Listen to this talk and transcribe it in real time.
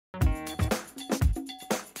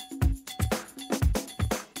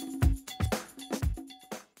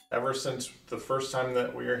Ever since the first time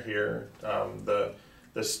that we are here,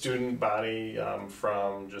 the student body,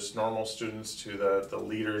 from just normal students to the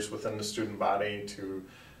leaders within the student body to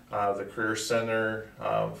the Career Center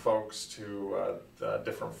folks to the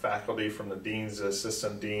different faculty from the deans, the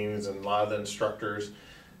assistant deans, and a lot of the instructors,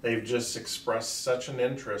 they've just expressed such an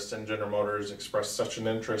interest in General Motors, expressed such an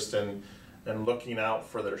interest in looking out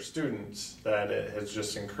for their students that it has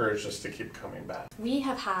just encouraged us to keep coming back. We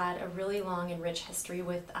have had a really long and rich history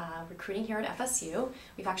with recruiting here at FSU.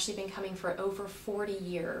 We've actually been coming for over 40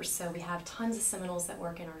 years, so we have tons of Seminoles that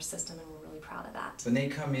work in our system, and we're really proud of that. When they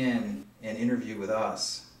come in and interview with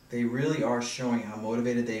us, they really are showing how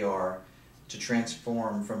motivated they are to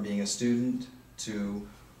transform from being a student to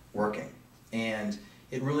working. And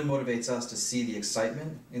it really motivates us to see the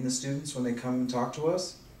excitement in the students when they come and talk to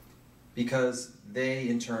us, because they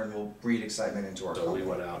in turn will breed excitement into our company. So we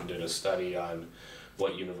went out and did a study on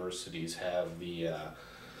what universities have the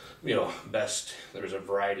best. There's a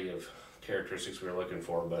variety of characteristics we were looking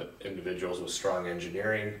for, but individuals with strong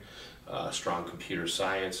engineering, strong computer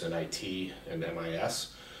science and IT and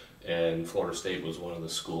MIS, and Florida State was one of the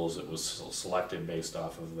schools that was selected based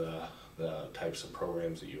off of the types of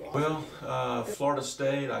programs that you offer. Well, Florida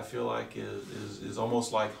State, I feel like is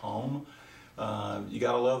almost like home. You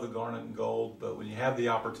got to love the garnet and gold, but when you have the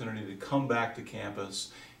opportunity to come back to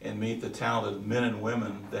campus and meet the talented men and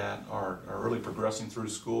women that are really progressing through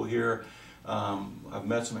school here, I've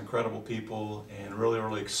met some incredible people and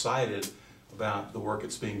really excited about the work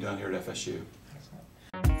that's being done here at FSU.